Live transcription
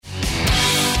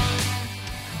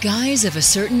Guys of a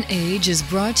Certain Age is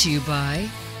brought to you by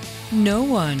no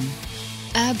one.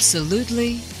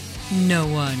 Absolutely no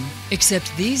one.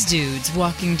 Except these dudes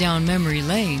walking down memory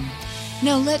lane.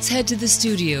 Now let's head to the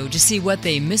studio to see what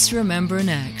they misremember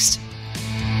next.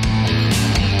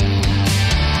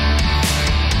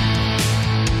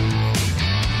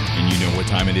 And you know what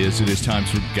time it is. It is time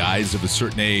for Guys of a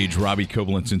Certain Age. Robbie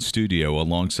Koblenz in studio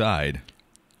alongside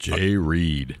Jay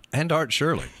Reed and Art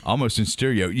Shirley, almost in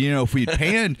stereo. You know, if we'd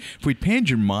panned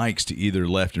your mics to either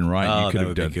left and right, you could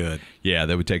have done good. Yeah,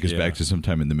 that would take us back to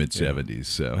sometime in the mid '70s.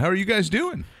 So, how are you guys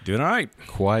doing? Doing all right.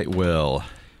 quite well.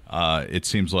 It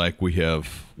seems like we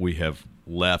have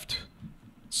left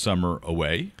summer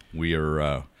away.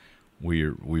 We've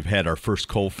had our first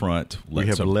cold front. We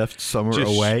have left summer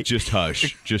away. Just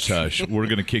hush. Just hush. We're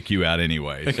going to kick you out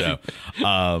anyway. So,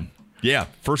 yeah,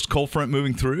 first cold front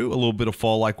moving through, a little bit of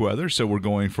fall-like weather. So we're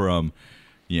going from,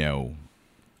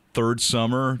 third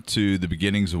summer to the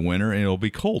beginnings of winter, and it'll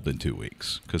be cold in 2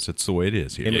 weeks because that's the way it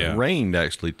is here. And it rained,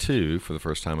 actually, too, for the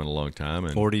first time in a long time.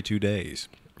 And 42 days.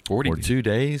 42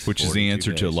 days? Which is the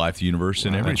answer to life, the universe,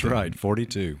 and everything. That's right,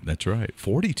 42. That's right,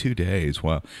 42 days.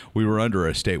 Wow. We were under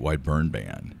a statewide burn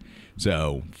ban.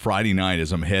 So Friday night,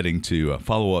 as I'm heading to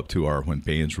follow up to our When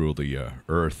Bands Rule the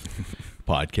Earth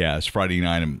podcast, Friday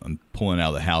night I'm pulling out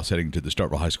of the house heading to the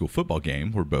Starkville High School football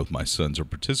game where both my sons are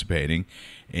participating,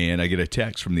 and I get a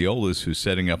text from the oldest who's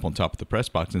setting up on top of the press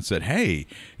box and said, "Hey,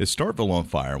 is Starkville on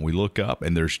fire?" And we look up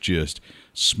and there's just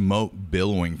smoke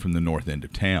billowing from the north end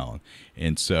of town.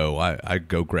 And so I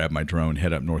go grab my drone,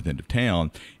 head up north end of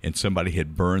town, and somebody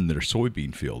had burned their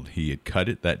soybean field. He had cut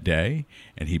it that day,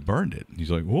 and he burned it. He's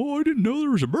like, "Well, I didn't know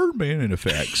there was a burn ban in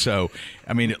effect." So,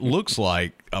 I mean, it looks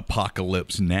like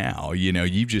apocalypse now.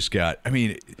 You've just got,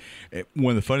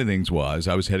 one of the funny things was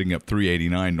I was heading up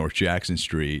 389 North Jackson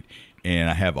Street, and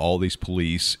I have all these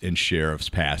police and sheriffs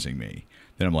passing me.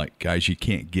 Then I'm like, guys, you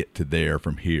can't get to there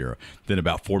from here. Then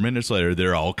about 4 minutes later,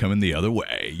 they're all coming the other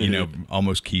way,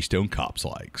 almost Keystone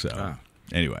Cops-like. So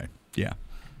anyway, yeah.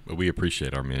 But we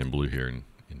appreciate our men in blue here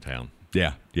in town.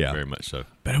 Yeah. Very much so.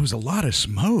 But it was a lot of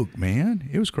smoke, man.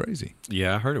 It was crazy.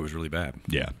 Yeah, I heard it was really bad.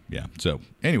 Yeah. So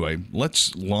anyway,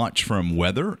 let's launch from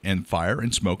weather and fire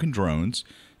and smoke and drones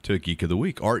to Geek of the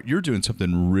Week. Art, you're doing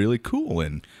something really cool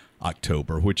in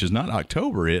October, which is not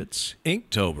October, it's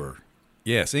Inktober.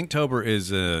 Yes, Inktober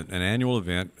is an annual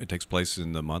event. It takes place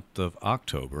in the month of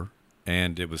October,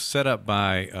 and it was set up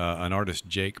by an artist,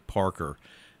 Jake Parker.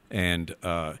 And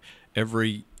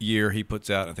every year he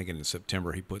puts out, I think in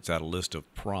September, he puts out a list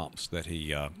of prompts that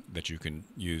that you can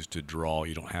use to draw.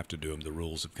 You don't have to do them. The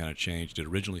rules have kind of changed. It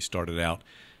originally started out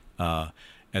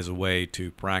as a way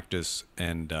to practice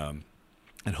and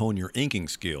hone your inking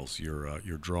skills, your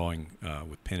drawing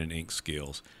with pen and ink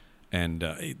skills. And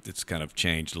it's kind of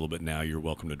changed a little bit now. You're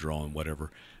welcome to draw in whatever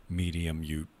medium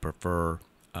you prefer.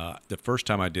 The first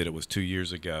time I did it was 2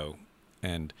 years ago,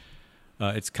 and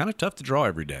it's kind of tough to draw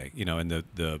every day, and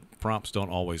the prompts don't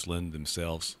always lend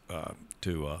themselves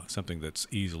to something that's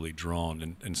easily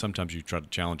drawn, and sometimes you try to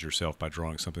challenge yourself by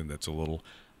drawing something that's a little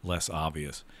less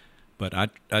obvious. But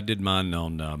I did mine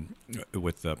on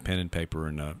with pen and paper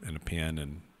and a pen,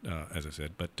 and as I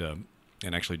said, but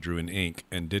and actually drew in ink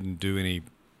and didn't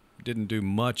do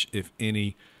much, if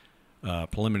any,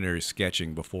 preliminary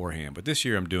sketching beforehand. But this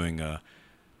year I'm doing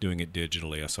it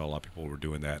digitally. I saw a lot of people were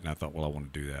doing that, and I thought, well, I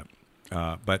want to do that.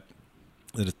 But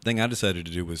the thing I decided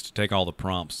to do was to take all the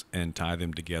prompts and tie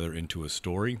them together into a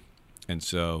story. And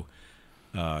so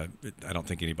I don't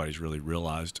think anybody's really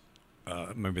realized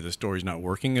maybe the story's not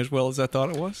working as well as I thought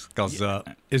it was.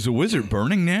 Is the wizard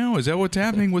burning now? Is that what's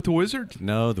happening with the wizard?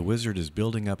 No, the wizard is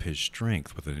building up his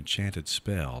strength with an enchanted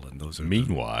spell, and those are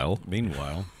Meanwhile,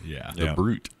 yeah, the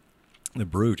brute. The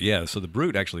brute, yeah. So the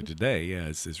brute actually today,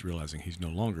 is realizing he's no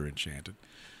longer enchanted.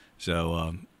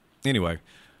 So anyway,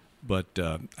 but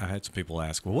I had some people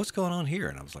ask, well, what's going on here?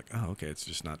 And I was like, oh, okay, it's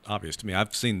just not obvious to me.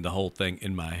 I've seen the whole thing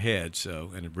in my head,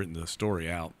 and have written the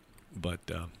story out, but.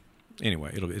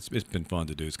 Anyway, it's been fun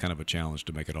to do. It's kind of a challenge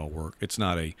to make it all work. It's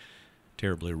not a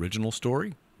terribly original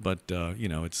story, but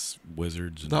it's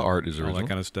wizards and the art is original. All that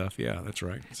kind of stuff. Yeah, that's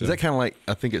right. So, is that kind of like,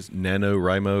 I think it's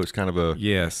NaNoWriMo? It's kind of a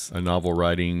novel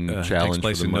writing challenge. It takes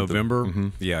place for the in month November. Mm-hmm.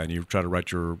 Yeah, and you try to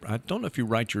write I don't know if you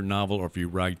write your novel or if you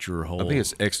write your whole. I think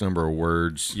it's X number of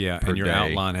words. Yeah, per and your day.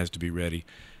 outline has to be ready.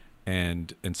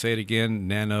 And say it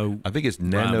again, I think it's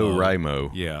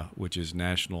NaNoWriMo. Yeah, which is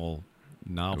National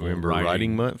Novel November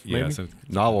Writing Month, maybe? Yeah, so,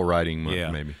 Novel Writing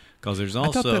Month, maybe. Because there's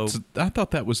also... I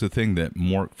thought that was the thing that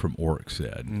Mork from Orc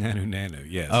said. Nano,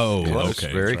 yes. Oh, close,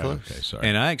 okay. Very right. close. Okay, sorry.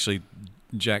 And I actually,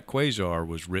 Jack Quasar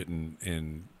was written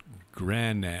in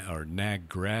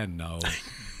Nagrano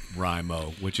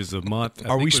NaNoWriMo, which is a month.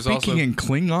 Are we speaking in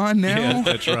Klingon now? Yeah,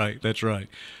 that's right. That's right.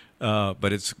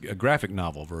 But it's a graphic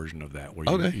novel version of that, where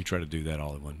you try to do that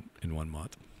all in one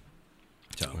month.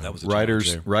 So that was a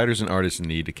writers and artists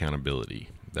need accountability.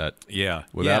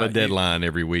 Without a deadline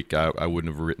every week, I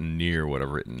wouldn't have written near what I've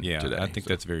written today. I think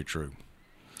that's very true.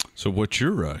 So what's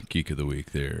your Geek of the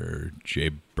Week there, Jay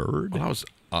Bird? Well, I was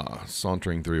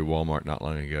sauntering through Walmart not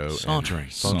long ago.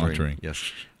 Sauntering.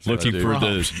 Yes. Looking for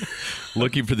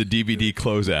the DVD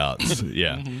closeouts.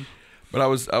 Yeah. Mm-hmm. But I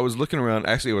was looking around.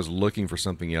 Actually, I was looking for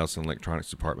something else in the electronics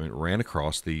department. Ran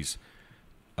across these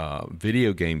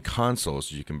video game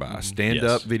consoles you can buy.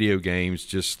 Stand-up video games,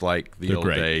 just like the old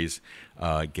days.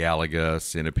 Galaga,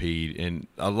 Centipede, and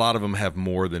a lot of them have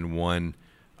more than one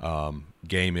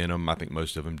game in them. I think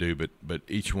most of them do, but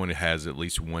each one has at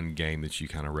least one game that you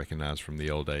kind of recognize from the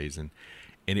old days. And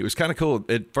it was kind of cool.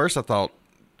 At first, I thought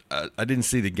I didn't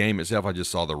see the game itself. I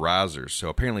just saw the risers. So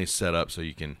apparently it's set up so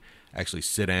you can actually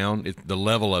sit down. The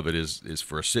level of it is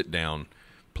for a sit-down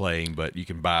playing, but you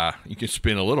can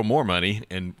spend a little more money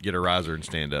and get a riser and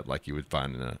stand up like you would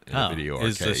find in a video arcade.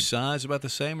 Is the size about the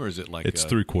same, or is it like it's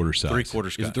 3/4 size? 3/4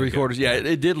 size. Is it 3/4? Yeah,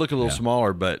 it did look a little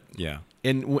smaller, but yeah.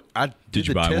 And did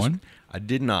you buy one? I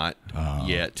did not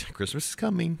yet. Christmas is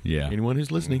coming. Yeah. Anyone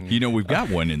who's listening, we've got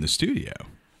one in the studio.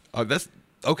 Oh, that's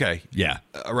okay. Yeah.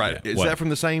 Right. Yeah. Is that from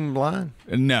the same line?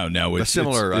 No. It's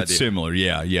similar. It's similar.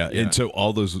 Yeah. And so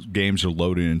all those games are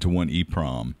loaded into one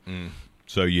EEPROM.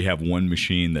 So you have one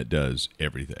machine that does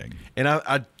everything. And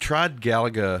I tried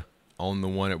Galaga on the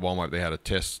one at Walmart. They had a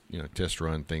test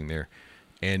run thing there,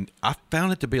 and I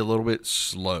found it to be a little bit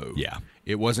slow. Yeah,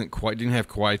 it didn't have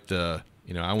quite the.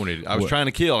 I was trying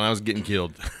to kill, and I was getting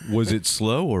killed. Was it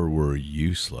slow, or were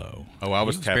you slow? Oh, I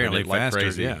was tapping it like faster,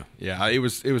 crazy. Yeah. It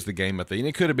was the game, I think, and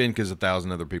it could have been because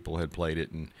 1,000 other people had played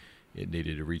it, and it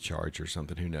needed a recharge or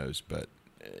something. Who knows? But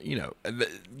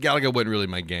Galaga wasn't really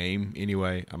my game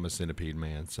anyway. I'm a Centipede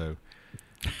man, so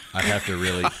I'd have to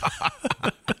really.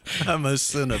 I'm a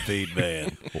Centipede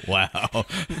man. Wow.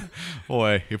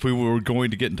 Boy, if we were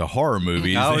going to get into horror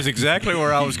movies. That was exactly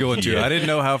where I was going to. I didn't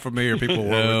know how familiar people were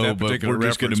with that particular but we're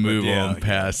just going to move on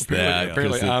past that.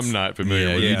 Apparently I'm not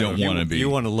familiar with it. You don't want to be. You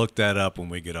want to look that up when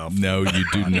we get off. No, you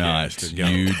do not.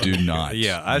 You do not.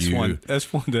 Yeah, that's one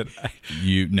that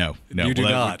no. You do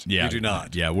not. Yeah, you do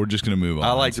not. Yeah, we're just going to move on.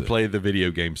 I like to play the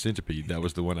video game Centipede. That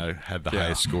was the one I had the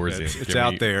highest scores in. It's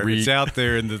out there. It's out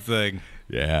there in the thing.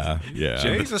 Yeah.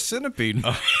 Jay's a Centipede.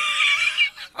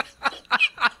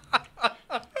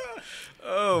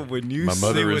 Oh, when you my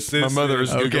mother is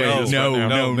okay.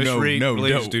 No, Miss Reed,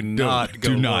 please do not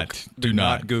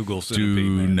Google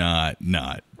Centipede.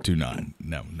 Do not.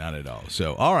 No, not at all.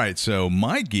 So, all right. So,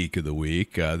 my geek of the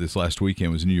week this last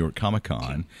weekend was New York Comic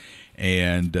Con,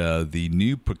 and the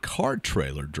new Picard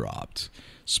trailer dropped.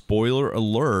 Spoiler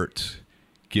alert!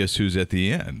 Guess who's at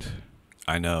the end?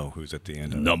 I know who's at the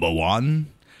end. Number one.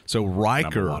 So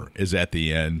Riker is at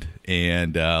the end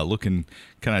and looking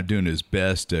kind of doing his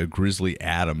best Grizzly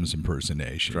Adams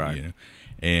impersonation. Right.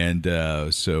 And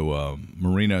so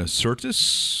Marina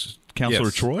Sirtis,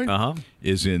 Counselor Troy,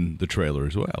 is in the trailer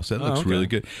as well. So that looks really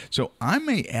good. So I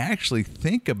may actually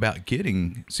think about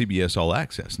getting CBS All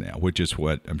Access now, which is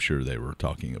what I'm sure they were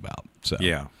talking about. So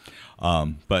yeah.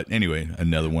 But anyway,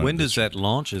 another one. When does that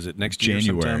launch? Is it next year?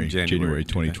 January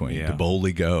 2020. Yeah. To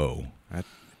boldly go.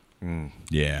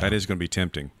 Yeah, that is going to be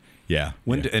tempting. Yeah.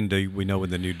 And do we know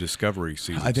when the new Discovery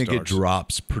season I think starts? It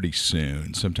drops pretty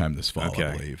soon, sometime this fall,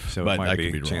 I believe. So but it might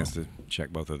be a chance to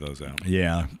check both of those out.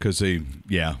 Yeah, because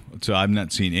so I've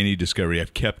not seen any Discovery.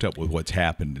 I've kept up with what's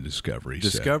happened to Discovery.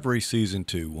 Discovery Season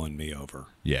 2 won me over.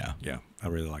 Yeah. Yeah, I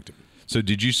really liked it. So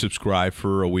did you subscribe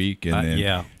for a week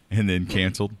and then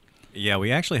canceled? Yeah,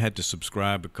 we actually had to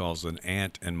subscribe because an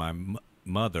aunt and my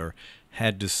mother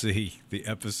had to see the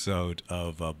episode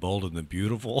of Bold and the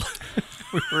Beautiful.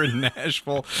 We were in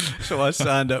Nashville, so I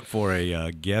signed up for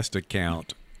a guest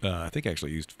account. I think I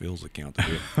actually used Phil's account to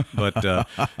do it,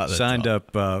 but signed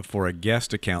up for a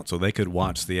guest account so they could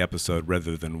watch the episode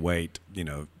rather than wait,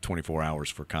 24 hours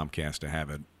for Comcast to have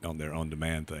it on their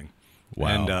on-demand thing. Wow.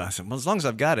 And I said, well, as long as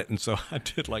I've got it. And so I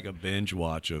did like a binge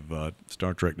watch of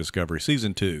Star Trek Discovery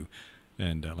Season 2.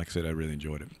 And like I said, I really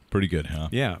enjoyed it. Pretty good, huh?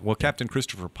 Yeah. Well, Captain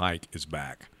Christopher Pike is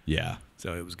back. Yeah.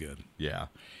 So it was good. Yeah.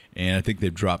 And I think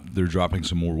they're dropping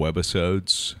some more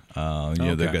webisodes.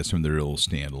 They've got some of their little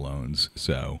standalones.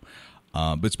 So,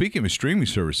 but speaking of streaming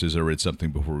services, I read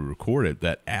something before we recorded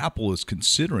that Apple is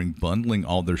considering bundling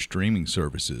all their streaming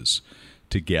services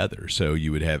together. So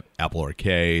you would have Apple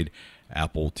Arcade,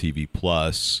 Apple TV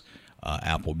Plus,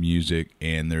 Apple Music,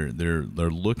 and they're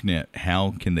looking at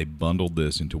how can they bundle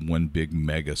this into one big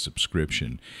mega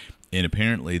subscription. And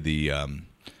apparently the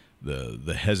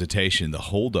hesitation, the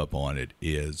holdup on it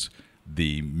is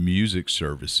the music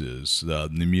services, the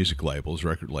music labels,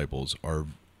 record labels are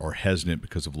hesitant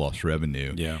because of lost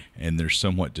revenue. Yeah. And they're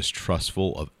somewhat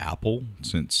distrustful of Apple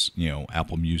since,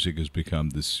 Apple Music has become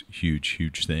this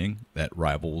huge thing that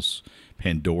rivals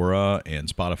Pandora and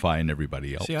Spotify and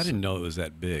everybody else. See, I didn't know it was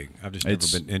that big. I've just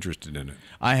never been interested in it.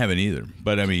 I haven't either.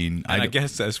 But I mean, I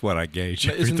guess that's what I gauge.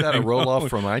 Isn't that a everything roll-off on.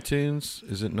 from iTunes?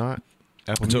 Is it not?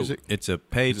 Apple Music? It's a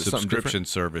paid Is it something subscription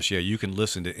service. Yeah, you can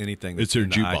listen to anything that's It's their in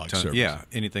the jukebox iTunes. service. Yeah,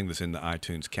 anything that's in the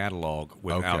iTunes catalog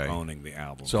without Okay. owning the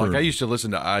album. So like I used to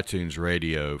listen to iTunes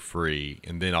Radio free,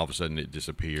 and then all of a sudden it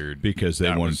disappeared because they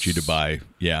That wanted was- you to buy,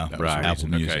 that was the Apple reason.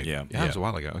 Music. Okay. Yeah. That was a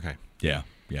while ago. Okay. Yeah.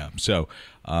 So,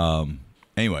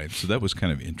 anyway, so that was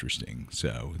kind of interesting.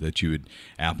 So that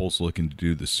Apple's looking to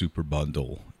do the super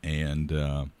bundle,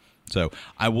 and so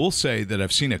I will say that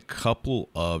I've seen a couple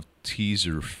of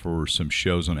teasers for some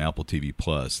shows on Apple TV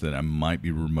Plus that I might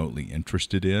be remotely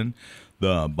interested in.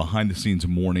 The behind the scenes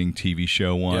morning TV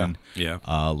show one,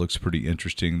 looks pretty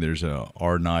interesting. There's a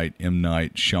M.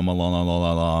 Night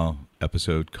Shyamalan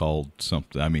episode called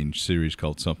something. I mean, series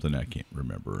called something I can't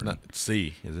remember. Not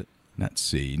C, is it? Not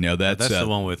C. No, that's the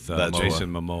one with that's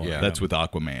Jason Momoa. Yeah. That's with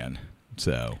Aquaman.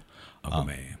 So,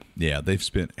 Aquaman. yeah, they've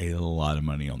spent a lot of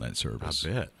money on that I service.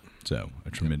 bet. So, a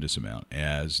tremendous amount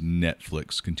as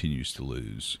Netflix continues to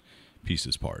lose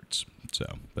parts. So,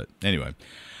 but anyway,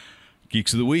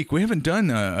 Geeks of the Week. We haven't done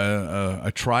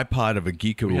a tripod of a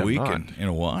Geek of We the have Week not. in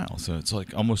a while. So, it's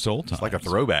like almost old times. It's like a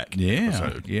throwback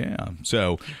episode. Yeah.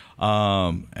 So,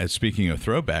 as speaking of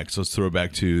throwbacks, let's throw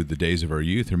back to the days of our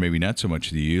youth, or maybe not so much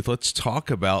the youth. Let's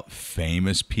talk about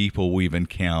famous people we've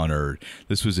encountered.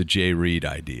 This was a Jay Reed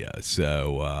idea.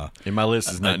 So, And my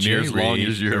list is not near Jay as long Reed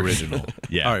as yours. original.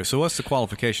 Yeah. All right, so what's the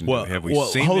qualification? Well, have we well,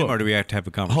 seen hold them, on. or do we have to have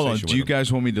a conversation Hold on. with Do you them?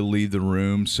 guys want me to leave the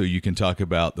room so you can talk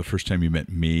about the first time you met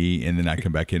me, and then I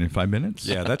come back in 5 minutes?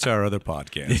 Yeah, that's our other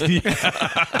podcast.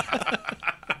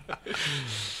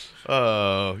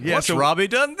 Yeah. What's so Robbie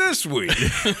done this week?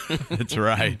 That's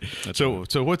right. So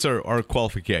what's our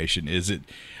qualification? Is it?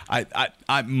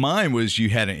 I mine was you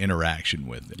had an interaction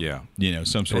with it. Yeah.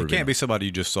 Some sort It of. can't be somebody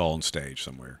you just saw on stage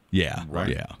somewhere. Yeah. Right.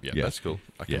 Yeah. Yeah, that's cool.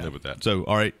 I can live with that. So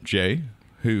all right, Jay,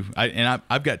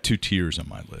 I've got 2 tiers on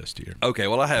my list here. Okay,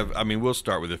 well, we'll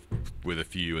start with a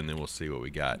few, and then we'll see what we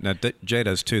got. Now, Jay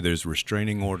does too. There's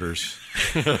restraining orders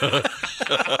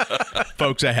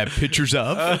Folks, I have pictures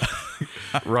of.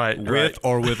 Right, with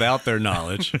or without their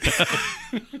knowledge.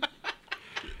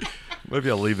 Maybe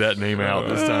I'll leave that name out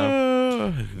this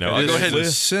time. No, I'll This go ahead is and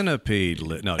the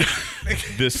centipede. No,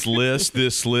 This list,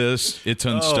 it's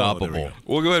unstoppable.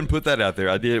 we'll go ahead and put that out there.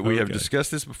 We have Okay.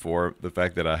 discussed this before. The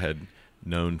fact that I had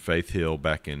known Faith Hill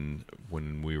back in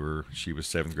when she was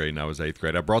 7th grade and I was 8th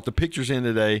grade. I brought the pictures in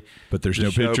today, But there's to no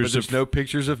show, pictures But there's of- no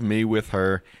pictures of me with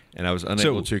her, and I was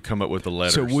unable to come up with the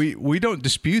letters. So we don't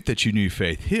dispute that you knew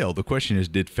Faith Hill. The question is,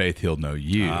 did Faith Hill know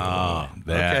you?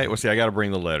 Okay, well, see, I got to bring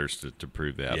the letters to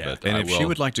prove that. Yeah. But and I if she will.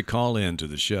 would like to call in to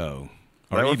the show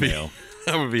or That would be- email,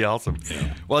 that would be awesome.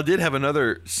 Well, I did have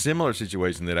another similar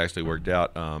situation that actually worked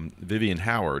out. Vivian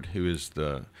Howard, who is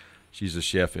she's a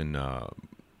chef in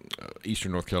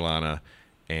Eastern North Carolina,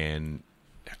 and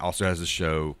also has a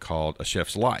show called A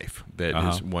Chef's Life that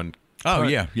has won.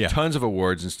 Yeah. tons of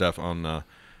awards and stuff on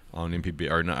MPB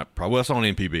or not. Probably it's on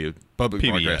MPB, public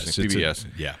broadcasting, PBS.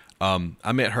 Yeah.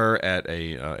 I met her at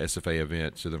a SFA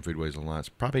event, Southern Foodways Alliance,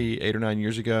 probably 8 or 9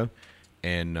 years ago,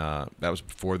 and that was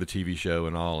before the TV show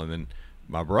and all. And then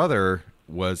my brother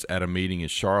was at a meeting in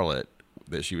Charlotte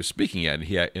that she was speaking at,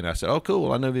 and I said, "Oh, cool.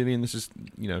 Well, I know Vivian. This is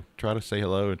try to say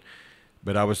hello."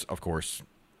 But I was, of course,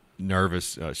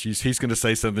 nervous. He's going to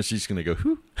say something. She's going to go,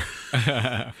 "Whoo!"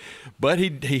 But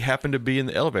he happened to be in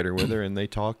the elevator with her, and they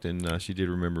talked, and she did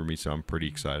remember me, so I'm pretty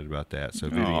excited about that. So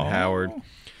Vivian Howard.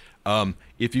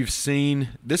 If you've seen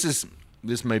this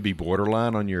may be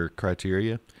borderline on your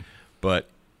criteria, but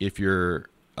if you're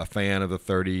a fan of the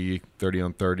 30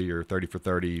 on 30 or 30 for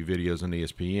 30 videos on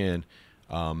ESPN,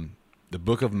 the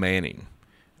Book of Manning.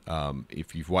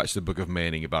 If you've watched the Book of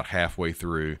Manning, about halfway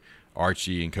through,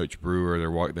 Archie and Coach Brewer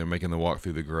they're making the walk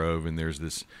through the Grove, and there's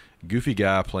this goofy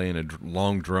guy playing a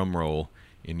long drum roll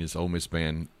in his Ole Miss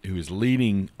band who is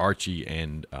leading Archie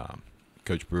and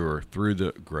Coach Brewer through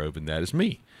the Grove, and that is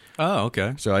me. oh,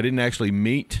 okay. So I didn't actually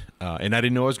meet, and I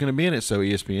didn't know I was going to be in it. So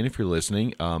ESPN, if you're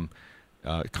listening,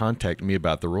 contact me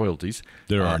about the royalties.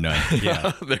 There are none.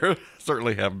 Yeah, there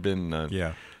certainly have been none.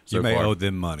 Yeah. You may far. owe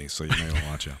them money, so you may want to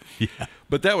watch out.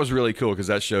 But that was really cool because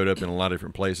that showed up in a lot of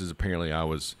different places. Apparently,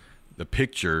 the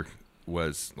picture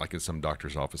was like in some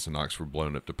doctor's office in Oxford,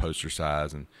 blown up to poster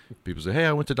size, and people say, "Hey,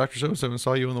 I went to Dr. So-and-so and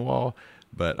saw you on the wall."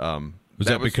 But was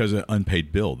that because of an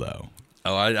unpaid bill, though?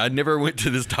 Oh, I never went to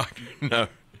this doctor. No.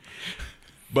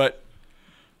 But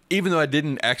even though I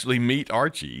didn't actually meet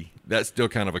Archie, that's still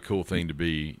kind of a cool thing to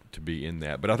be in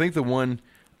that. But I think the one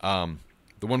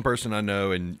person I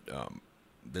know and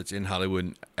that's in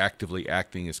Hollywood actively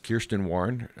acting is Kirsten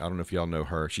Warren. I don't know if y'all know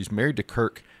her. She's married to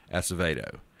Kirk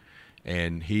Acevedo,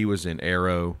 and he was in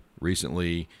Arrow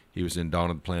recently. He was in Dawn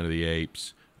of the Planet of the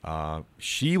Apes.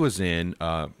 She was in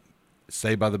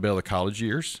Saved by the Bell: The College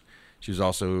Years. She was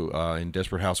also in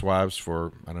Desperate Housewives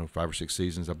for, I don't know, 5 or 6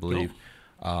 seasons, I believe.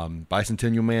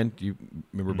 Bicentennial Man. Do you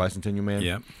remember Bicentennial Man?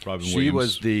 Yeah. Robin She Williams.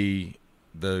 was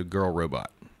the girl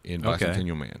robot in Okay.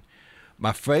 Bicentennial Man.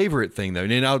 My favorite thing, though,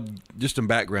 and just in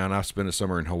background, I spent a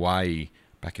summer in Hawaii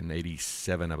back in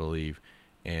 '87, I believe.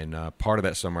 And part of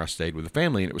that summer I stayed with a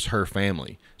family, and it was her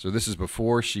family. So this is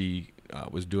before she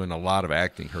was doing a lot of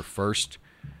acting. Her first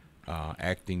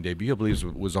acting debut, I believe,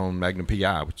 was on Magnum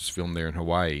P.I., which is filmed there in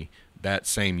Hawaii that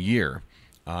same year.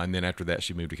 And then after that,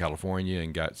 she moved to California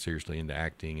and got seriously into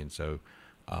acting. And so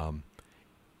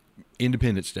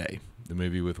Independence Day, the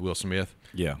movie with Will Smith.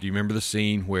 Yeah. Do you remember the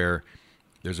scene where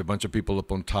there's a bunch of people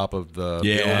up on top of the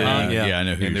building? Yeah, I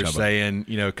know who And you're they're talking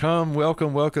saying, come,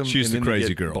 welcome. She's and the then they crazy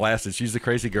get girl. Blasted. She's the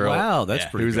crazy girl. Wow, that's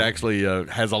pretty Who's good. actually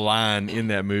has a line in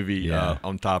that movie Yeah.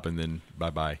 on top, and then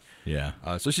bye-bye. Yeah.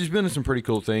 So she's been in some pretty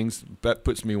cool things. That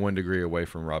puts me 1 degree away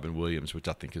from Robin Williams, which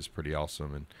I think is pretty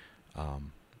awesome. And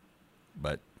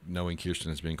but knowing Kirsten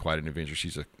has been quite an adventure.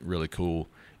 She's a really cool,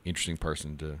 interesting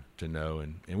person to know,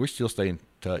 and we still stay in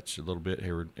touch a little bit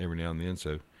every now and then.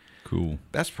 So Cool.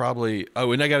 that's probably.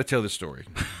 Oh, and I got to tell this story.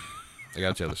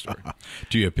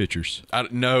 Do you have pictures? I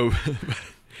don't know.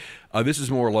 This is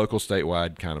more local,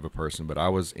 statewide kind of a person, but I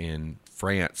was in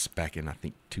France back in, I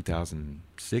think,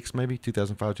 2006, maybe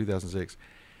 2005, 2006.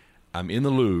 I'm in the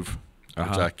Louvre, which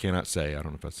I cannot say. I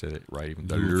don't know if I said it right. Even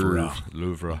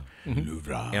Louvre.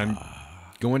 And I'm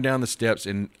going down the steps,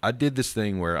 and I did this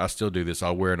thing where I still do this.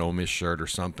 I'll wear an Ole Miss shirt or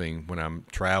something when I'm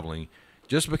traveling,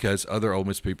 just because other Ole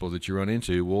Miss people that you run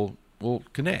into will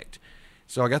connect.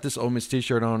 So I got this Ole Miss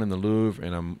T-shirt on in the Louvre,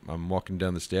 and I'm walking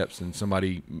down the steps, and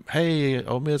somebody, hey,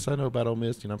 Ole Miss, I know about Ole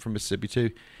Miss. I'm from Mississippi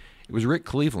too. It was Rick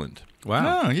Cleveland.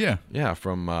 Wow. Oh, yeah. Yeah,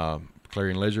 from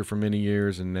Clarion Ledger for many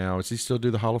years, and now does he still do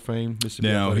the Hall of Fame? Mississippi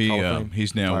No, Athletic Hall of Fame?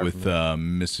 he's now Retired with from that?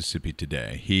 Mississippi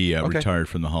Today. He Okay. retired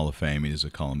from the Hall of Fame. He is a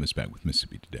columnist back with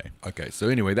Mississippi Today. Okay, so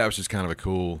anyway, that was just kind of a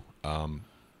cool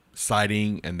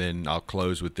sighting, and then I'll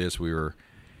close with this. We were,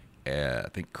 I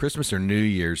think, Christmas or New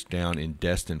Year's down in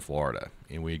Destin, Florida,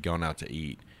 and we had gone out to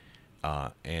eat,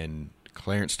 and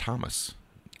Clarence Thomas,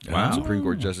 Wow. Supreme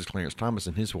Court Justice Clarence Thomas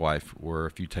and his wife were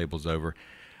a few tables over.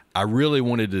 I really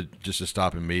wanted to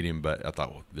stop and meet him, but I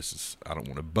thought, well, I don't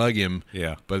want to bug him.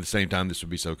 Yeah. But at the same time, this would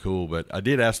be so cool. But I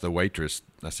did ask the waitress.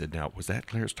 I said, "Now, was that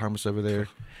Clarence Thomas over there?"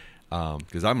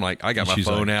 Because I'm like, I got my She's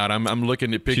phone like- out. I'm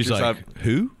looking at pictures. She's like,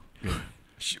 who?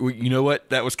 Well, you know what?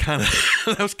 That was kind of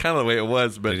the way it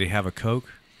was. But Did he have a Coke?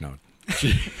 No.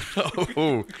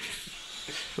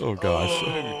 oh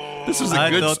gosh, this is a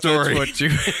good story.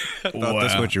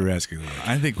 That's what you were asking.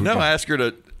 I think No, I asked her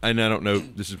to, and I don't know.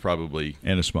 This is probably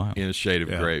and a smile. in a shade of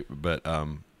Yeah. gray, but I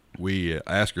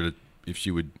asked her if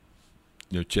she would,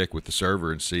 check with the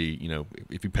server and see,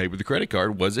 if he paid with the credit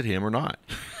card, was it him or not?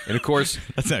 And of course,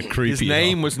 That's not creepy. his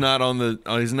name was not on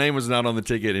the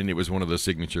ticket, and it was one of those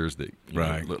signatures that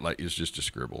Right. looked like it's just a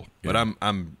scribble. But I'm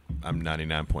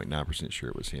 99.9% sure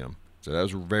it was him. So that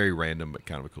was very random, but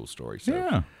kind of a cool story. So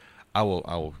Yeah. I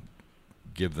will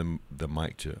give them the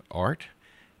mic to Art,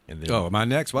 and then Oh, am I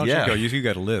next? Why don't Yeah. you go? You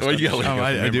got a list. Well, you got a list. Oh,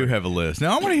 I do have a list.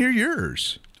 Now, I want to hear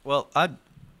yours. Well, I'm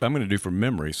going to do from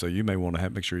memory, so you may want to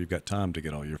make sure you've got time to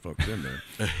get all your folks in there.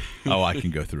 Oh, I can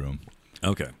go through them.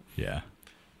 Okay. Yeah.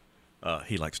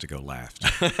 He likes to go last.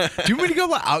 Do you want me to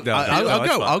go? I'll go.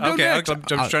 I'll go okay, next. I'm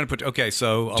just trying to put. Okay,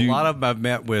 so a lot of them I've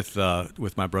met with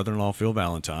my brother-in-law Phil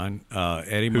Valentine,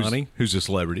 Eddie Money, Who's a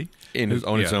celebrity? in his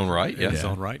own right, in his yeah.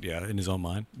 own right, in his own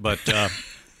mind. But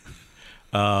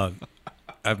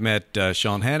I've met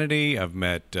Sean Hannity. I've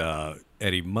met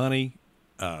Eddie Money.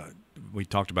 We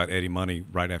talked about Eddie Money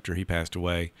right after he passed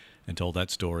away and told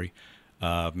that story.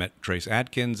 I've met Trace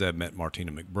Adkins. I've met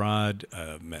Martina McBride.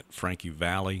 I've met Frankie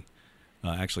Valli.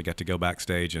 Actually got to go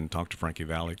backstage and talk to Frankie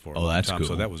Valli for a long that's time. cool.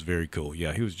 So that was very cool.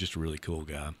 Yeah, he was just a really cool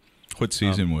guy. What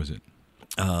season was it?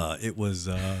 It was.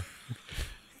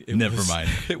 Never mind.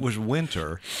 It was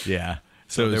winter. Yeah.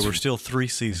 So there were still 3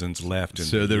 seasons left.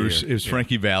 So there was it was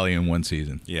Frankie Valli in one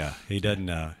season. Yeah, he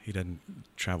doesn't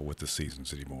travel with the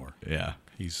seasons anymore. Yeah,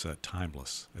 he's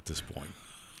timeless at this point.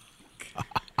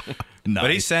 Nice.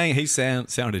 But he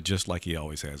sounded just like he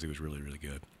always has. He was really, really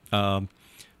good.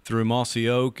 Through Mossy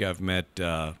Oak, I've met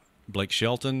Blake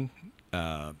Shelton.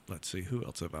 Let's see, who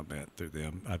else have I met through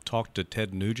them? I've talked to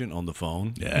Ted Nugent on the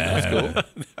phone. Yeah, that's cool.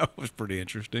 That was pretty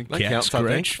interesting. That counts,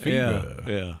 I think.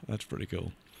 Yeah, that's pretty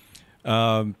cool.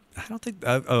 I don't think.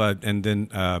 And then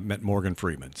met Morgan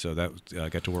Freeman, so that I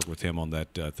got to work with him on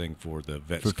that thing for the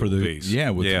vet school piece.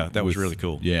 Yeah, that was really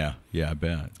cool. Yeah, I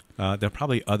bet. There are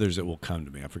probably others that will come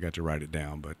to me. I forgot to write it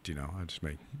down, but I just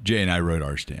made. Jay and I wrote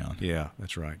ours down. Yeah,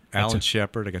 that's right. Alan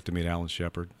Shepard. I got to meet Alan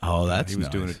Shepard. Oh, that's he was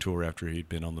nice. doing a tour after he'd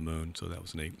been on the moon, so that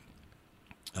was neat.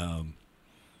 I'm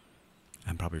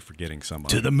probably forgetting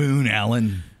somebody. To the moon,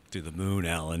 Alan. To the moon,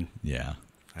 Alan. Yeah.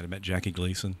 I'd have met Jackie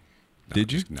Gleason. No,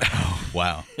 Did you? No.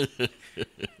 Wow.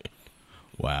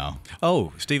 Wow.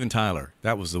 Oh, Steven Tyler.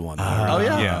 That was the one.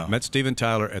 Yeah. Met Steven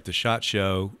Tyler at the SHOT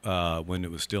Show when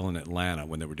it was still in Atlanta,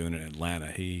 when they were doing it in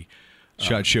Atlanta.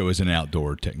 SHOT Show is an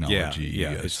outdoor technology.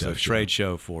 Yeah. It's a trade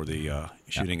show for the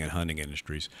shooting and hunting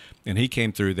industries. And he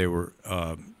came through. They were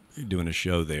doing a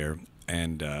show there,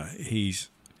 and he's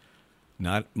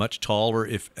not much taller,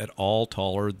 if at all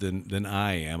taller than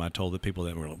I am. I told the people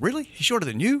that were like, really? He's shorter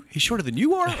than you? He's shorter than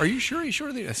you are? Are you sure he's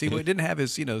shorter than you? I see, well, he didn't have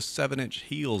his 7-inch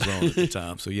heels on at the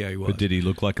time. So yeah, he was. But did he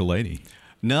look like a lady?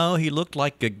 No, he looked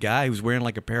like a guy who was wearing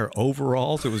like a pair of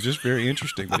overalls. It was just very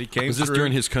interesting. But he came. Was this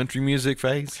during his country music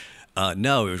phase?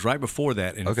 No, it was right before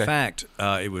that. In fact,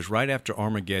 it was right after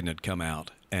Armageddon had come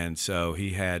out, and so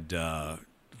he had I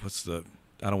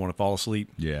don't want to fall asleep.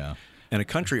 Yeah. And a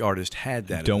country artist had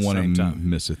that. Don't want to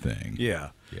miss a thing. Yeah.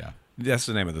 Yeah. That's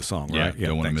the name of the song, right? Yeah,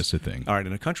 don't want to miss a thing. All right,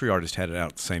 and a country artist had it out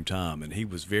at the same time, and he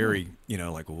was very,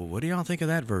 like, well, what do y'all think of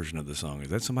that version of the song? Is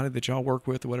that somebody that y'all work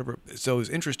with or whatever? So it was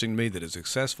interesting to me that as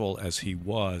successful as he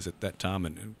was at that time,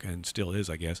 and still is,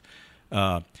 I guess,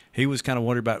 he was kind of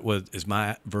wondering about, is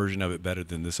my version of it better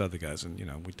than this other guy's? And,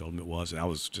 we told him it was, and I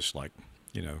was just like,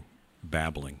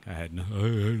 babbling. I had no...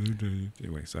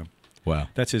 Anyway, so... Wow.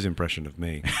 That's his impression of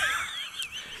me.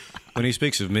 When he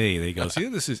speaks of me, he goes,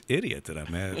 this is idiot that I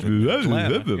met in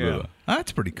Atlanta. Yeah.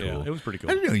 That's pretty cool. Yeah, it was pretty cool.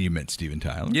 I didn't know you met Steven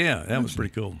Tyler. Yeah, that was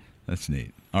pretty cool. That's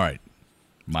neat. All right.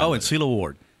 And Celia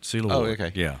Ward.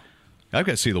 Okay. Yeah. I've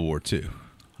got Celia Ward, too.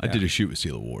 I did a shoot with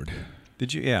Celia Ward.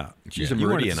 Did you? Yeah. She's a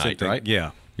Meridianite, right?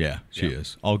 Yeah. Yeah, she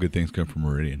is. All good things come from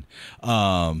Meridian.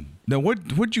 Now,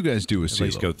 what'd you guys do with Celia?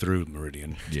 At least go through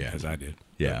Meridian, as I did.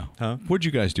 Yeah. Huh? What'd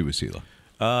you guys do with Celia?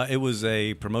 It was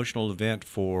a promotional event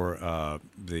for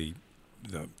the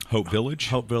Hope Village?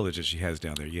 Hope Village that she has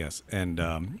down there, yes. And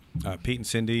Pete and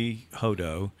Cindy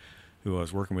Hodo, who I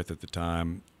was working with at the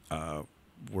time,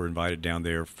 were invited down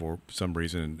there for some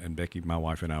reason, and Becky, my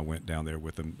wife, and I went down there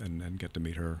with them and got to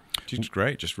meet her. She's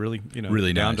great, just really,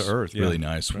 really down nice. to earth. Yeah. Really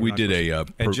nice. Very We nice did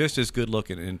person. And just as good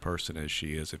looking in person as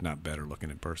she is, if not better looking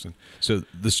in person. So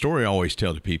the story I always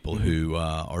tell to people who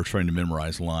are trying to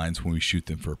memorize lines when we shoot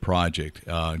them for a project,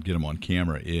 get them on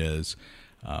camera, is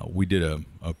we did a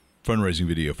fundraising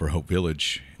video for Hope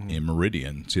Village in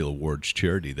Meridian, Celia Ward's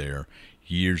charity there,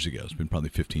 years ago. It's been probably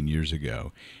 15 years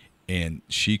ago. And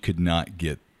she could not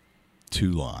get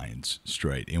 2 lines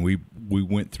straight. And we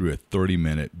went through a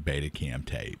 30-minute Betacam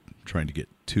tape trying to get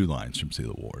 2 lines from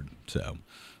Celia Ward. So,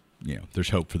 there's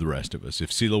hope for the rest of us.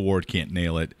 If Celia Ward can't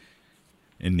nail it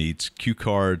and needs cue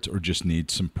cards or just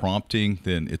needs some prompting,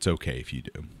 then it's okay if you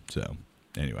do. So,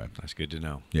 anyway. That's good to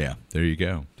know. Yeah, there you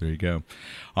go.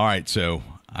 All right, so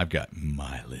I've got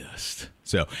my list.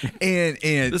 So, and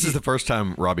this is the first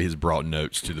time Robbie has brought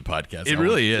notes to the podcast. It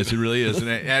really is.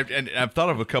 And I've thought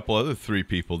of a couple other 3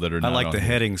 people that are not I like on the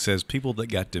here. heading says, People That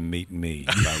Got to Meet Me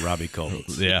by Robbie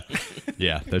Coles. Yeah,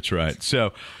 that's right.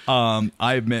 So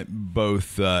I've met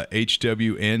both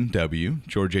H.W. and W.,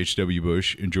 George H.W.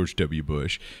 Bush and George W.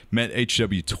 Bush. Met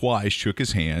H.W. twice, shook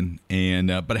his hand, and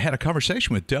but I had a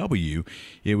conversation with W.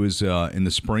 It was in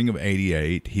the spring of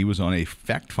 '88. He was on a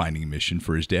fact-finding mission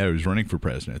for his dad, who was running for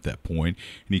president at that point,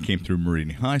 and he came through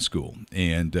Meridian High School.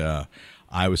 And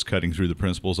I was cutting through the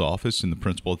principal's office, and the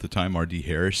principal at the time, R.D.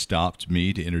 Harris, stopped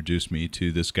me to introduce me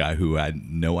to this guy who I had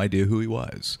no idea who he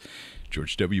was.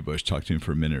 George W. Bush talked to him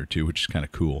for a minute or two, which is kind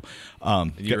of cool.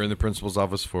 You were in the principal's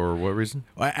office for what reason?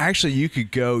 Actually, you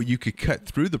could cut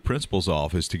through the principal's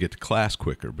office to get to class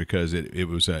quicker because it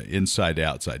was an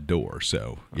inside-outside door.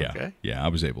 So, I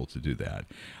was able to do that.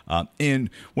 And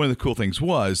one of the cool things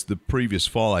was the previous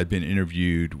fall I'd been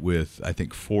interviewed with, I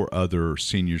think, 4 other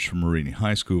seniors from Meridian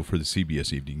High School for the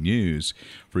CBS Evening News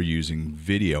for using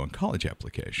video in college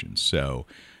applications. So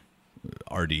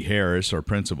R.D. Harris, our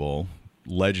principal,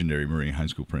 legendary Meridian High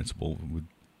School principal, would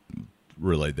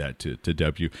relayed that to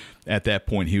W. At that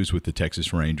point, he was with the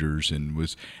Texas Rangers and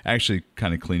was actually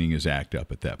kind of cleaning his act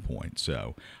up at that point.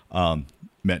 So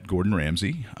met Gordon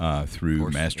Ramsay through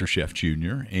MasterChef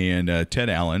Jr. and Ted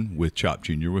Allen with Chop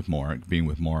Jr. with Mark, being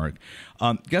with Mark.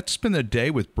 Got to spend the day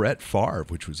with Brett Favre,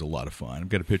 which was a lot of fun. I've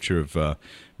got a picture of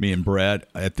me and Brett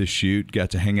at the shoot.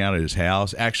 Got to hang out at his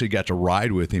house. Actually got to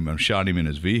ride with him. I shot him in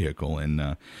his vehicle,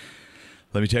 and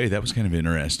let me tell you, that was kind of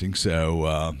interesting.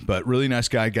 So, but really nice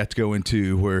guy. Got to go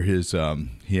into where his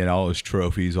he had all his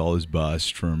trophies, all his busts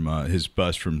from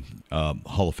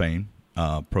Hall of Fame,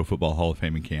 Pro Football Hall of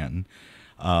Fame in Canton.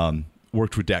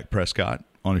 Worked with Dak Prescott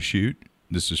on a shoot.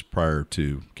 This is prior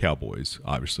to Cowboys,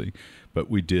 obviously, but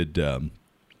we did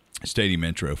stadium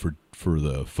intro for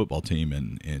the football team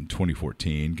in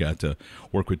 2014. Got to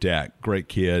work with Dak. Great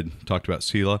kid. Talked about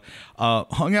Sela.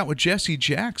 Hung out with Jesse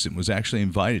Jackson. Was actually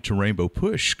invited to Rainbow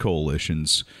Push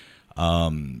Coalition's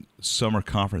summer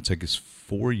conference, I guess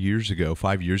 5 years ago,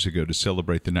 to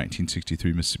celebrate the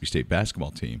 1963 Mississippi State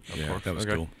basketball team. Yeah, that was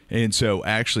cool. And so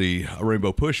actually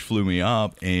Rainbow Push flew me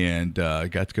up and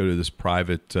got to go to this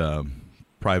private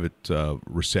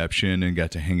reception and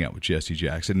got to hang out with Jesse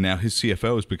Jackson. Now his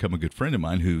CFO has become a good friend of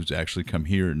mine who's actually come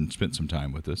here and spent some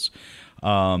time with us.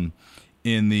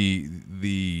 In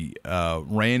the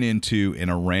ran into in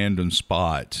a random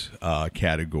spot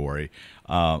category,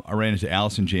 I ran into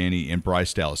Allison Janney and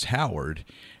Bryce Dallas Howard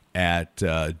at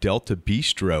Delta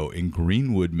Bistro in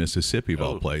Greenwood, Mississippi, of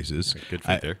all places. Good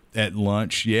fit there. At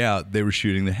lunch, yeah, they were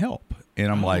shooting The Help.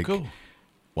 And I'm cool.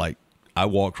 I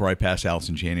walked right past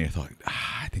Allison Janney. I thought,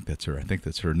 I think that's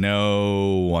her.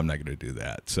 No, I'm not going to do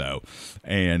that. So,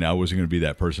 and I wasn't going to be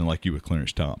that person like you with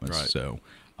Clarence Thomas. Right. So,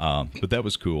 but that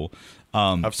was cool.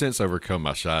 I've since overcome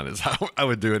my shyness. I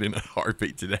would do it in a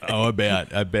heartbeat today. Oh, I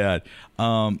bet.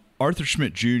 Arthur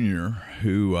Schmidt Jr.,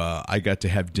 who I got to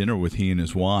have dinner with, he and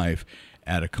his wife,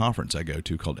 at a conference I go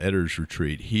to called Editor's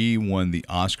Retreat. He won the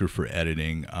Oscar for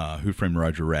editing, Who Framed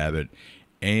Roger Rabbit,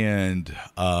 and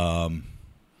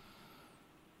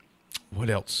what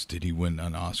else did he win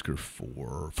an Oscar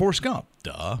for? Forrest Gump,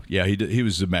 duh. Yeah, he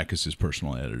was Zemeckis'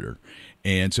 personal editor.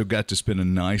 And so got to spend a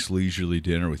nice leisurely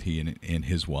dinner with he and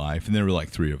his wife. And there were like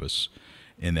three of us.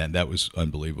 And that was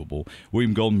unbelievable.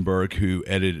 William Goldenberg, who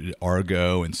edited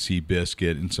Argo and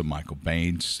Seabiscuit and some Michael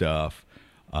Bain stuff.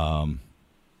 You're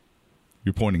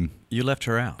pointing. You left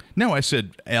her out. No, I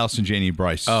said Allison Janney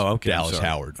Bryce Dallas sorry.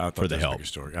 Howard I thought for The that was a Help. bigger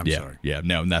story. I'm yeah, sorry. Yeah,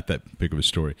 no, not that big of a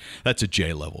story. That's a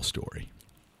J-level story.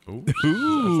 Ooh. That's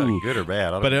not good or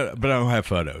bad. But I don't have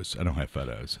photos.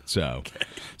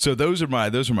 So those are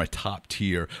my top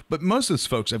tier. But most of those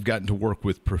folks I've gotten to work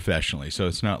with professionally. So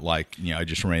it's not like I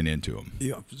just ran into them.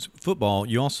 Yeah, football.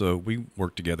 We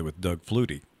worked together with Doug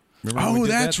Flutie. Remember Oh,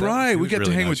 that's right. We got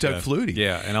to hang with Doug Flutie.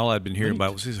 Yeah, and all I'd been hearing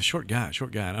about was he's a short guy,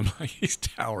 and I'm like, he's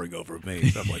towering over me.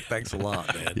 So I'm like, thanks a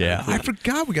lot, man. Yeah, I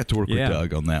forgot we got to work with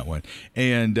Doug on that one,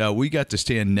 and we got to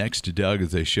stand next to Doug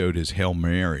as they showed his Hail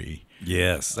Mary.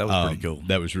 Yes, that was pretty cool.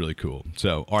 That was really cool.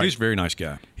 So, all right. He's a very nice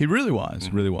guy. He really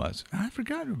was. Really was. I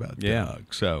forgot about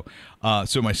Doug. So,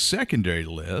 so my secondary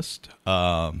list,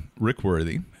 Rick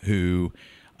Worthy, who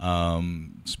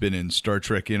has been in Star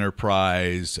Trek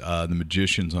Enterprise, The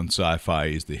Magicians on Sci-Fi.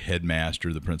 He's the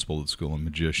headmaster, the principal of the School of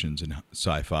Magicians in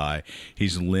Sci-Fi.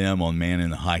 He's Lim on Man in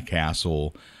the High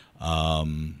Castle.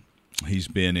 He's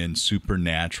been in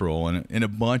Supernatural and a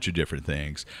bunch of different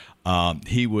things.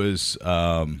 He was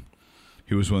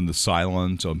one of the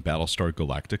Cylons on Battlestar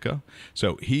Galactica.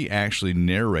 So he actually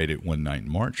narrated One Night in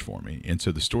March for me. And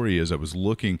so the story is I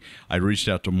reached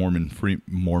out to Morgan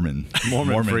Freeman.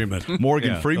 Morgan Freeman.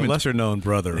 A lesser-known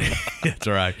brother. That's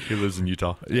right. He lives in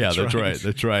Utah. Yeah,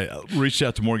 that's right. Reached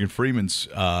out to Morgan Freeman's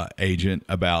agent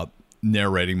about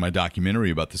narrating my documentary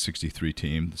about the 63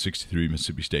 team, the 63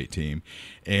 Mississippi State team.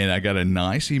 And I got a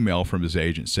nice email from his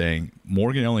agent saying,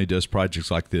 Morgan only does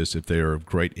projects like this if they are of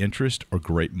great interest or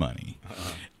great money.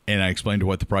 And I explained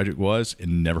what the project was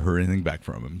and never heard anything back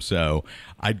from him. So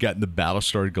I'd gotten the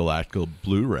Battlestar Galactica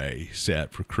Blu-ray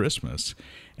set for Christmas,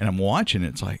 and I'm watching it.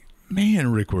 It's like,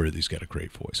 man, Rick Worthy's got a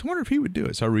great voice. I wonder if he would do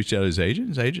it. So I reached out to his agent.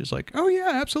 His agent's like, oh, yeah,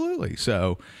 absolutely.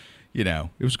 So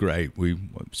it was great. We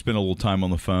spent a little time on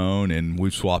the phone, and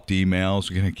we've swapped emails.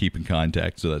 We're going to keep in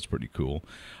contact, so that's pretty cool.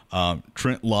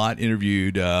 Trent Lott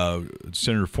interviewed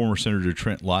former Senator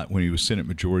Trent Lott when he was Senate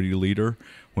Majority Leader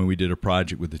when we did a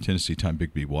project with the Tennessee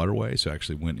Tombigbee Waterway. So I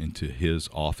actually went into his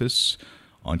office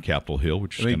on Capitol Hill,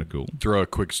 which is kind of cool. Throw a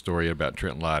quick story about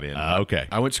Trent Lott in. Okay.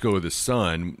 I went to school with his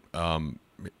son.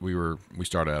 We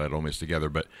started out at Ole Miss together,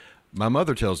 but my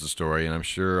mother tells the story, and I'm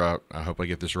sure I hope I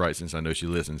get this right since I know she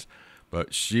listens.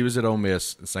 But she was at Ole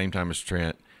Miss at the same time as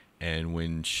Trent, and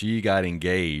when she got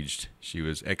engaged, she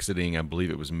was exiting, I believe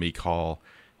it was Meek Hall.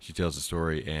 She tells the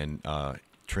story, and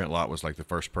Trent Lott was like the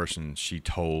first person she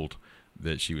told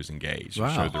that she was engaged.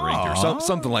 Wow. Showed the ring to her.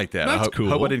 Something like that. That's I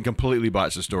hope I didn't completely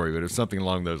botch the story, but it was something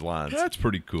along those lines. That's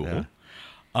pretty cool.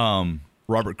 Yeah.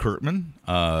 Robert Kirkman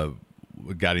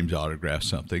got him to autograph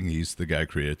something. He's the guy who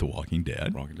created The Walking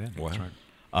Dead. Walking Dead. Wow. That's right.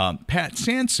 Pat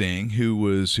Sansing,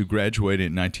 who graduated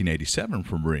in 1987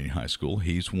 from Meridian High School,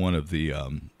 he's one of the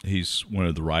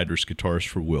writers, guitarists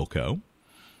for Wilco.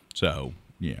 So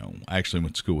I actually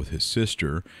went to school with his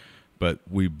sister, but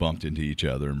we bumped into each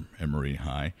other at Meridian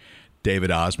High.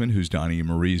 David Osmond, who's Donnie and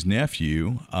Marie's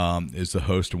nephew, is the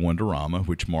host of Wonderama,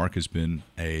 which Mark has been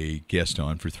a guest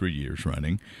on for 3 years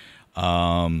running.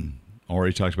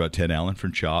 Already talked about Ted Allen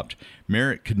from Chopped.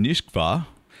 Merritt Knizkva,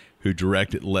 who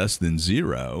directed Less Than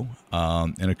Zero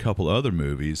and a couple other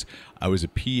movies. I was a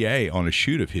PA on a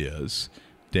shoot of his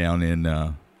down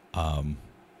in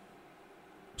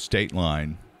State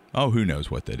Line. Oh, who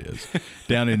knows what that is?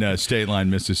 Down in State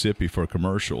Line, Mississippi for a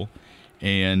commercial.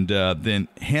 And then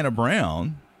Hannah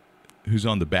Brown, who's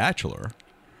on The Bachelor,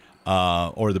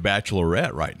 or The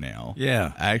Bachelorette right now.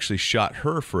 Yeah. I actually shot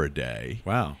her for a day.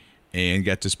 Wow. And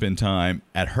got to spend time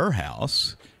at her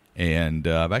house. And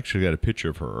I've actually got a picture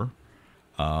of her.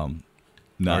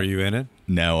 Are you in it?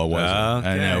 No, I wasn't. Okay.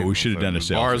 I know. We should have done a selfie.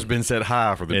 The bar has been set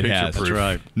high for the It picture has. proof. That's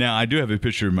right. Now, I do have a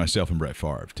picture of myself and Brett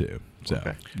Favre, too. So,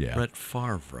 Okay. yeah. Brett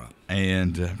Favre.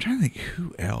 And I'm trying to think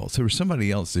who else. There was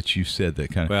somebody else that you said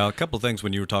that kind of. Well, a couple of things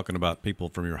when you were talking about people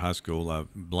from your high school.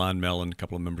 Blind Melon, a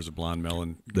couple of members of Blind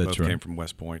Melon That's both right. came from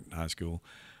West Point High School.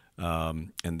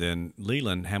 And then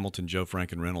Leland, Hamilton, Joe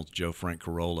Frank, and Reynolds, Joe Frank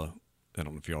Corolla. I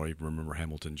don't know if you all even remember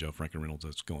Hamilton, Joe Frank, and Reynolds.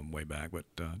 That's going way back, but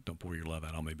don't pour your love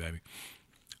out on me, baby.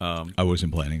 I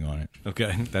wasn't planning on it.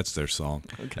 Okay, that's their song.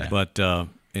 Okay. But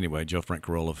anyway, Joe Frank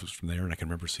Corolla was from there, and I can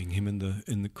remember seeing him in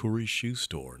the Curry shoe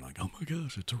store, and like, oh my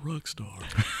gosh, it's a rock star.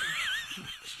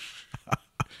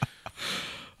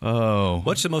 Oh.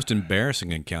 What's the most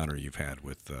embarrassing encounter you've had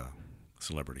with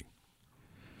celebrity?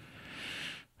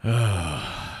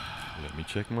 Let me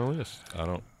check my list. I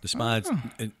don't. Besides,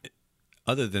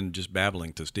 other than just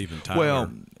babbling to Steven Tyler.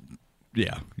 Well,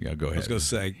 yeah, go ahead. I was going to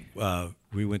say,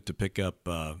 we went to pick up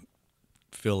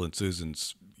Phil and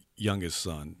Susan's youngest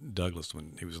son, Douglas,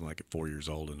 when he was like 4 years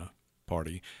old in a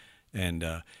party. And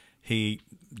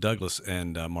Douglas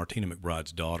and Martina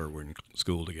McBride's daughter were in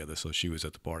school together, so she was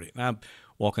at the party. And I'm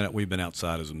walking out. We've been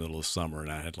outside. It was the middle of summer,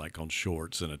 and I had like on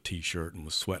shorts and a T-shirt and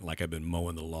was sweating like I'd been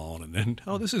mowing the lawn. And then,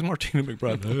 oh, this is Martina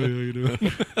McBride. Hey, how you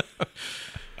doing?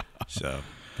 So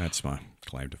that's my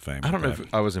claim to fame. I don't know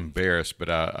if I was embarrassed, but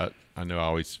I know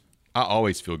I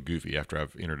always feel goofy after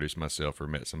I've introduced myself or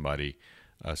met somebody,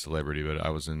 a celebrity. But I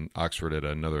was in Oxford at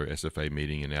another SFA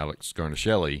meeting, and Alex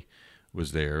Garnaschelli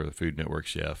was there, the Food Network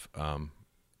chef.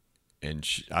 And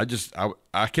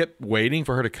I kept waiting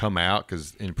for her to come out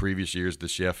because in previous years, the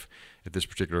chef at this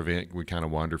particular event would kind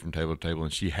of wander from table to table,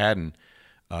 and she hadn't,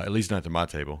 at least not to my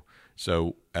table.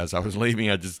 So as I was leaving,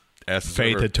 I just asked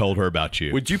Faith her, had told her about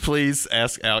you. would you please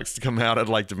ask Alex to come out? I'd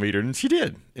like to meet her. And she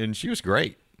did. And she was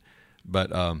great.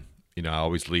 But, I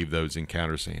always leave those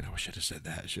encounters saying, oh, I should have said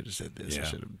that. I should have said this. Yeah. I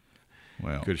should have.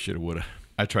 Well, Could have, should have, would have.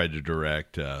 I tried to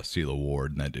direct Celia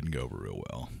Ward, and that didn't go over real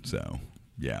well. So,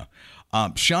 yeah.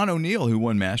 Sean O'Neill, who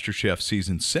won MasterChef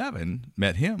Season 7,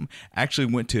 met him, actually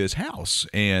went to his house.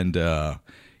 And, so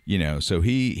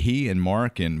he and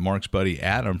Mark's buddy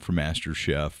Adam from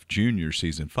MasterChef Junior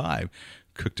Season 5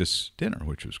 cooked us dinner,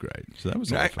 which was great. So that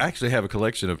was a lot of fun. I actually have a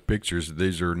collection of pictures.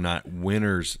 These are not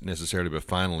winners necessarily, but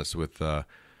finalists with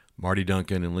Marty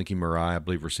Duncan and Linky Mariah, I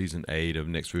believe, were Season 8 of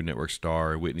Next Food Network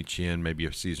star. Whitney Chin, maybe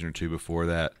a season or two before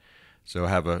that. So I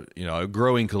have a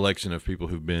growing collection of people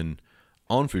who've been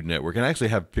on Food Network, and I actually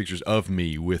have pictures of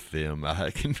me with them.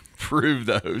 I can prove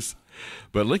those.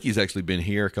 But Linky's actually been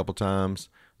here a couple times.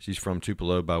 She's from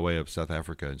Tupelo by way of South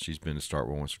Africa, and she's been to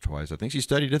Starkville once or twice. I think she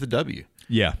studied at the W.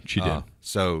 Yeah, she did.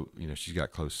 So, she's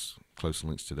got close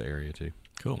links to the area, too.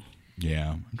 Cool.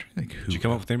 Yeah. I'm trying to think who. Did you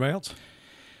come up with anybody else?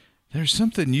 There's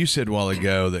something you said a while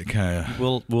ago that kind of.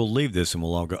 We'll leave this and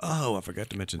we'll all go, oh, I forgot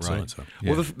to mention so-and-so.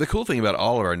 Yeah. Well, the cool thing about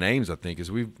all of our names, I think, is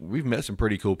we've met some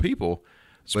pretty cool people.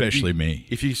 But Especially me.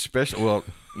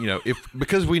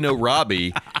 Because we know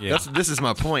Robbie, this is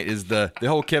my point, is the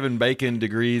whole Kevin Bacon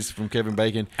degrees from Kevin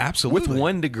Bacon. Absolutely. With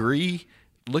one degree,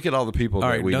 look at all the people All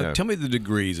that right, we now know. tell me the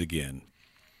degrees again.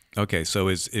 Okay, so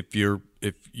if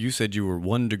you said you were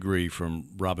 1 degree from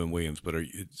Robin Williams, but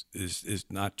is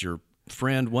not your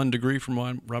friend 1 degree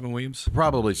from Robin Williams?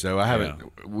 Probably so. I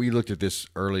haven't. We looked at this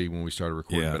early when we started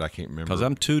recording, but I can't remember. Because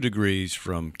I'm 2 degrees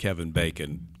from Kevin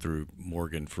Bacon through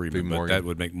Morgan Freeman, but that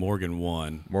would make Morgan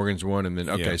 1. Morgan's 1, and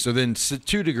then so then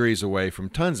 2 degrees away from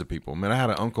tons of people. I mean, I had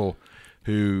an uncle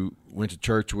who went to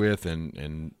church with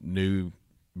and knew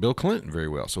Bill Clinton very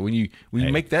well. So when you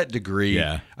make that degree,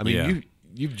 I mean,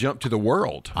 you've jumped to the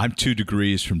world. I'm 2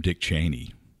 degrees from Dick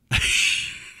Cheney.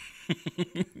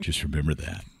 Just remember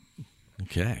that.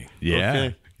 Okay. Yeah.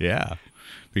 Okay. Yeah.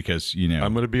 Because, you know,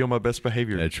 I'm going to be on my best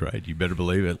behavior. That's right. You better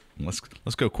believe it. Let's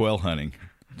go quail hunting.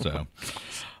 So,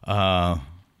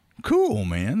 cool,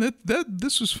 man. That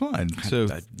this was fun. So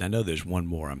I know there's one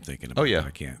more I'm thinking about. Oh, yeah.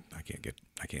 I can't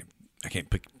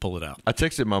pull it out. I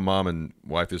texted my mom and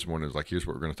wife this morning. I was like, here's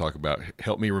what we're going to talk about.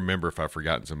 Help me remember if I've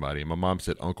forgotten somebody. And my mom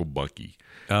said Uncle Bucky.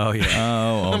 Oh, yeah.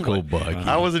 Oh, Uncle Bucky.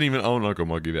 I wasn't even on Uncle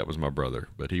Bucky. That was my brother.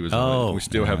 But he was on it. We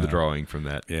still have the drawing from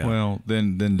that. Yeah. Well,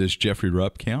 then does Jeffrey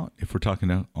Rupp count if we're talking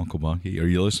to Uncle Bucky? Are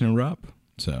you listening to Rupp?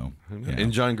 So, yeah.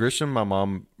 And John Grisham, my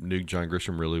mom knew John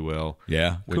Grisham really well.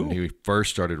 Yeah, when he first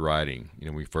started writing, you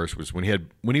know,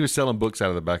 when he was selling books out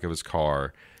of the back of his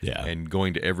car, and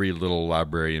going to every little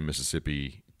library in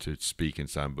Mississippi to speak and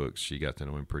sign books. She got to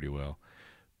know him pretty well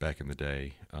back in the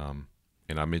day.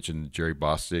 And I mentioned Jerry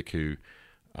Bostic, who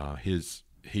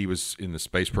he was in the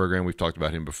space program. We've talked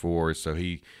about him before, so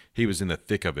he was in the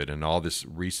thick of it, and all this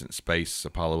recent space,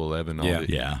 Apollo 11,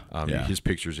 his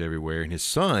pictures everywhere. And his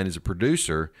son is a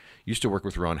producer, used to work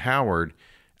with Ron Howard,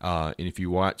 and if you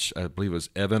watch, I believe it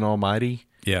was Evan Almighty.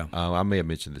 Yeah, I may have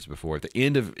mentioned this before. At the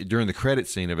end during the credit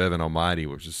scene of Evan Almighty,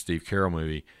 which is a Steve Carell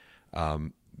movie,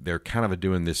 they're kind of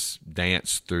doing this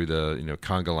dance through the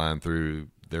conga line through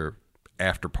their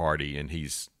after party, and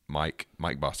he's Mike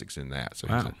Bostic's in that. So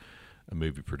he's a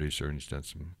movie producer, and he's done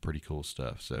some pretty cool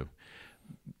stuff. So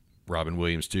Robin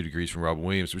Williams, 2 degrees from Robin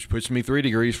Williams, which puts me 3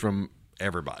 degrees from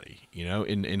everybody,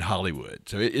 in Hollywood.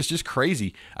 So it's just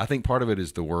crazy. I think part of it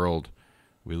is the world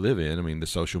we live in. I mean, the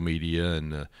social media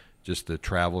and just the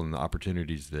travel and the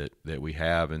opportunities that we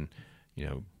have, and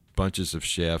bunches of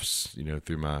chefs,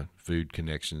 through my food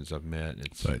connections I've met.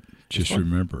 But just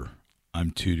remember,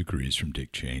 I'm 2 degrees from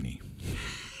Dick Cheney.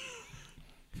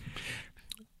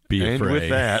 Be afraid. And with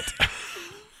that,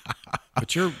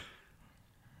 but you're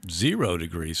 0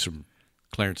 degrees from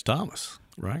Clarence Thomas,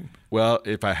 right? Well,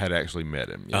 if I had actually met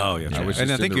him. Oh, yeah.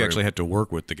 And I think you actually had had to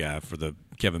work with the guy for the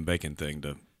Kevin Bacon thing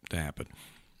to happen.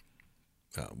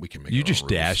 We can make. You just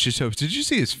dashed his hopes. Did you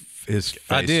see his face?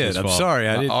 I did. I'm sorry.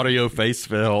 I did. Audio face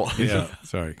fell. Yeah.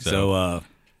 Sorry. So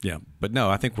yeah, but no,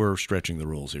 I think we're stretching the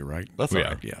rules here, right? That's all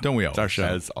right. Yeah. Don't we all? It's our show.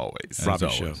 As always.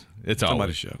 Robbie's show. It's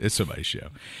somebody's show. It's somebody's show.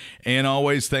 And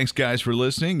always, thanks, guys, for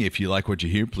listening. If you like what you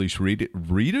hear, please read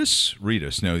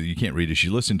us. No, you can't read us.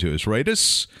 You listen to us. Rate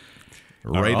us.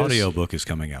 Our audio book is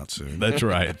coming out soon. That's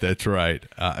right. That's right.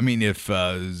 I mean, if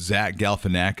Zach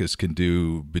Galifianakis can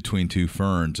do Between Two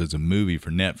Ferns as a movie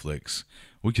for Netflix,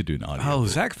 we could do an audio book.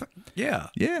 Zach. Yeah.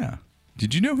 Yeah.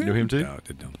 Did you know him? You know him too? No, I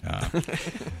didn't know.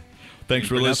 Thanks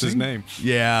for listening. His name.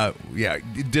 Yeah.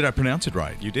 Did I pronounce it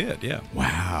right? You did, yeah.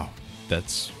 Wow.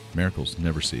 That's miracles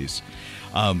never cease.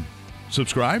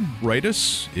 Subscribe, rate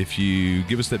us. If you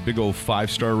give us that big old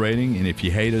 5-star rating, and if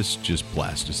you hate us, just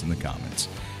blast us in the comments.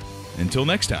 Until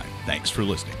next time, thanks for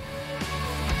listening.